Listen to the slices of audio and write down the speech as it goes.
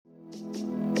And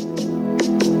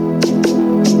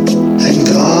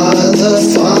God the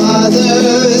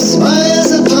Father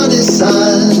smiles upon His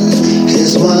Son,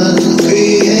 His one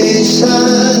creation,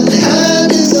 and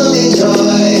His only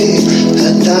joy.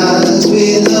 And as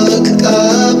we look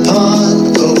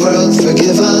upon a world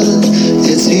forgiven,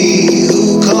 it's He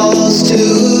who calls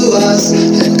to us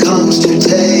and comes to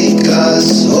take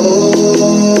us home.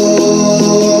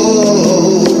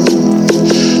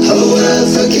 A world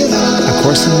forgiven. A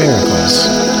Course in Miracles,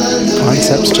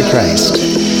 Concepts to Christ,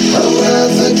 with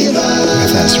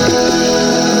Ezra.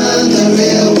 The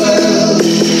real world,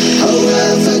 a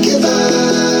world forgiven.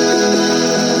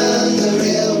 The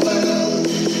real world,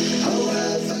 a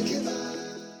world forgiven.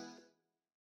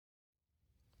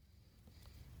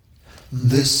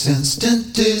 This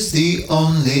instant is the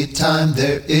only time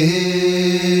there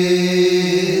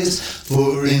is,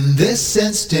 for in this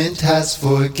instant has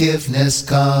forgiveness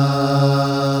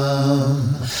come.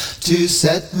 To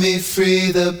set me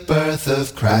free, the birth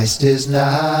of Christ is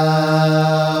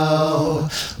now.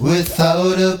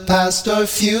 Without a past or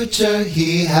future,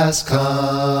 He has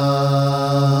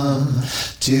come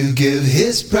to give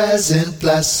His present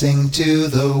blessing to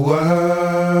the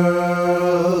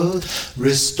world,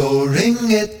 restoring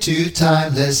it to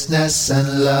timelessness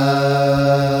and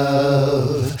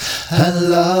love. And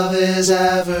love is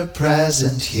ever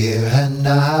present here and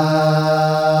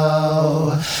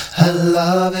now. And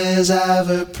love is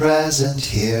ever present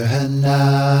here and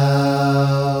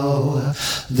now.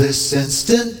 This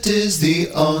instant is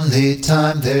the only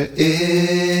time there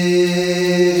is,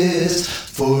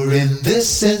 for in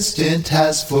this instant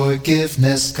has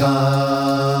forgiveness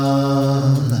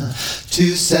come.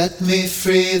 To set me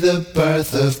free, the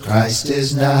birth of Christ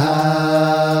is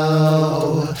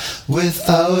now.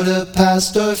 Without a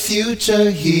past or future,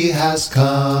 He has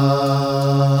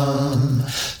come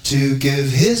to give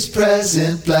His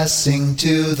present blessing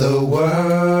to the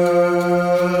world,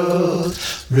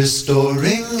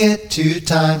 restoring it to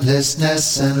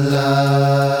timelessness and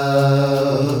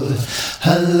love.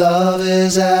 And love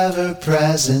is ever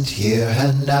present here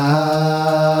and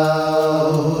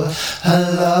now.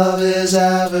 And love is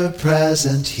ever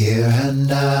present here and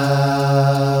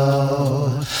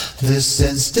now. This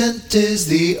instant is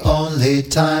the only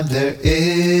time there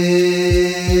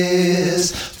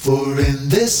is, for in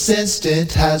this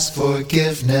instant has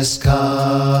forgiveness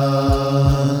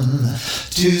come.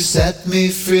 To set me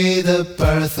free, the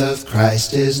birth of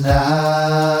Christ is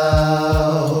now.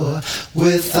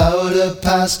 Without a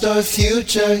past or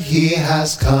future, He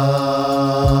has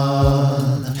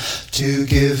come to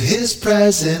give His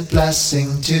present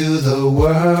blessing to the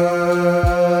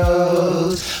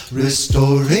world,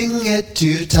 restoring it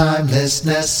to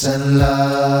timelessness and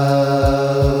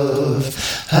love.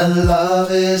 And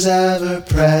love is ever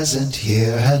present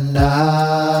here and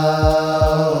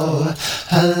now.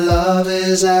 And love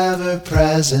is ever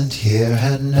present here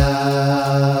and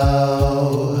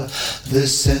now.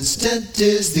 This instant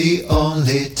is the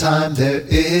only time there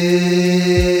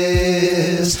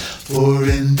is, for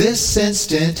in this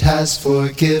instant has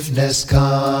forgiveness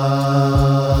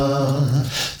come.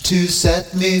 To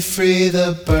set me free,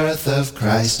 the birth of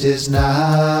Christ is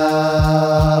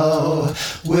now.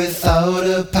 Without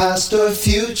a past or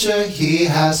future, He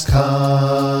has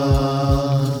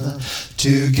come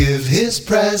to give His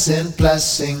present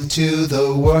blessing to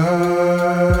the world,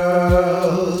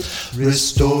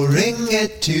 restoring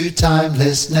it to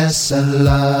timelessness and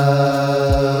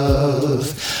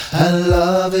love. And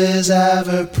love is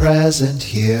ever present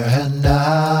here and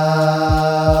now.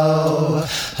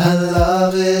 And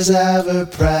love is ever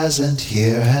present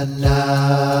here and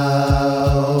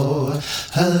now.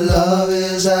 And love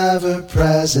is ever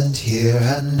present here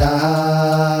and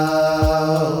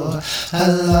now.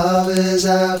 And love is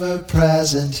ever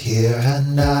present here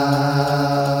and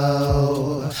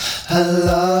now. And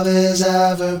love is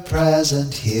ever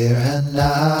present here and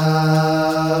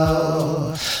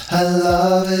now. And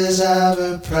love is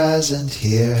ever present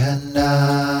here and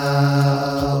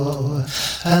now.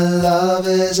 And love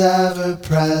is ever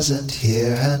present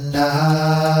here and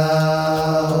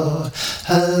now.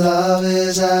 And love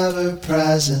is ever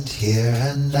present here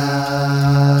and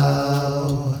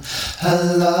now.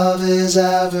 And love is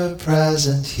ever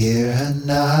present here and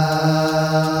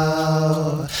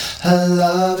now. And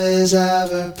love is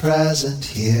ever present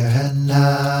here and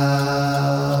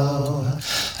now.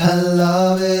 And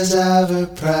love is ever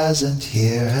present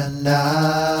here and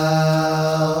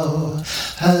now.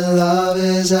 And love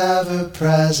is ever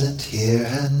present here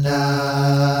and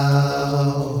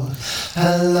now.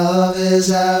 And love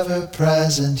is ever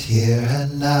present here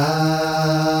and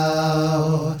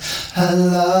now.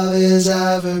 and love is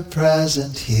ever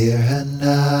present here and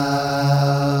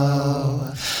now,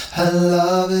 and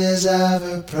love is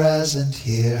ever present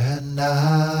here and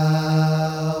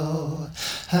now,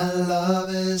 and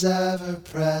love is ever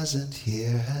present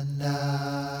here and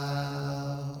now.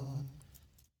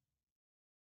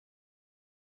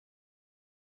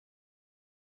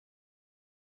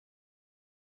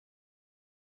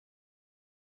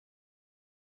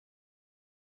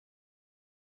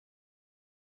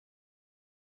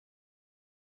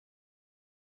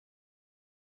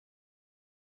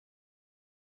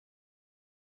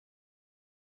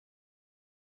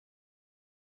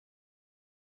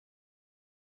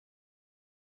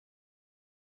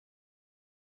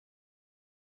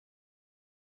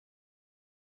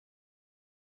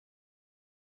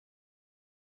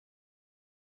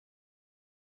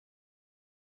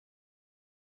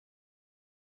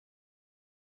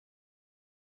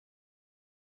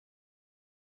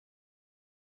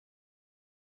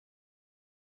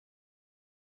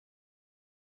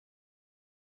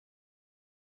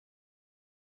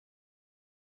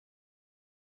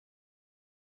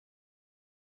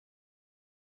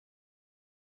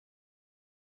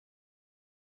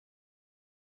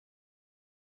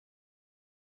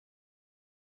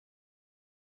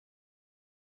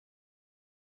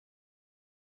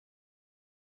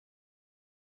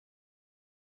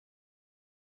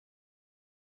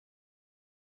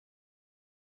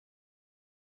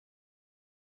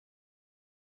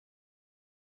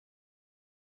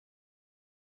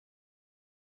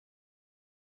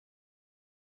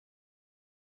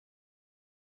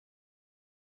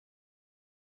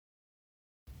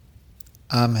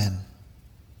 Amen.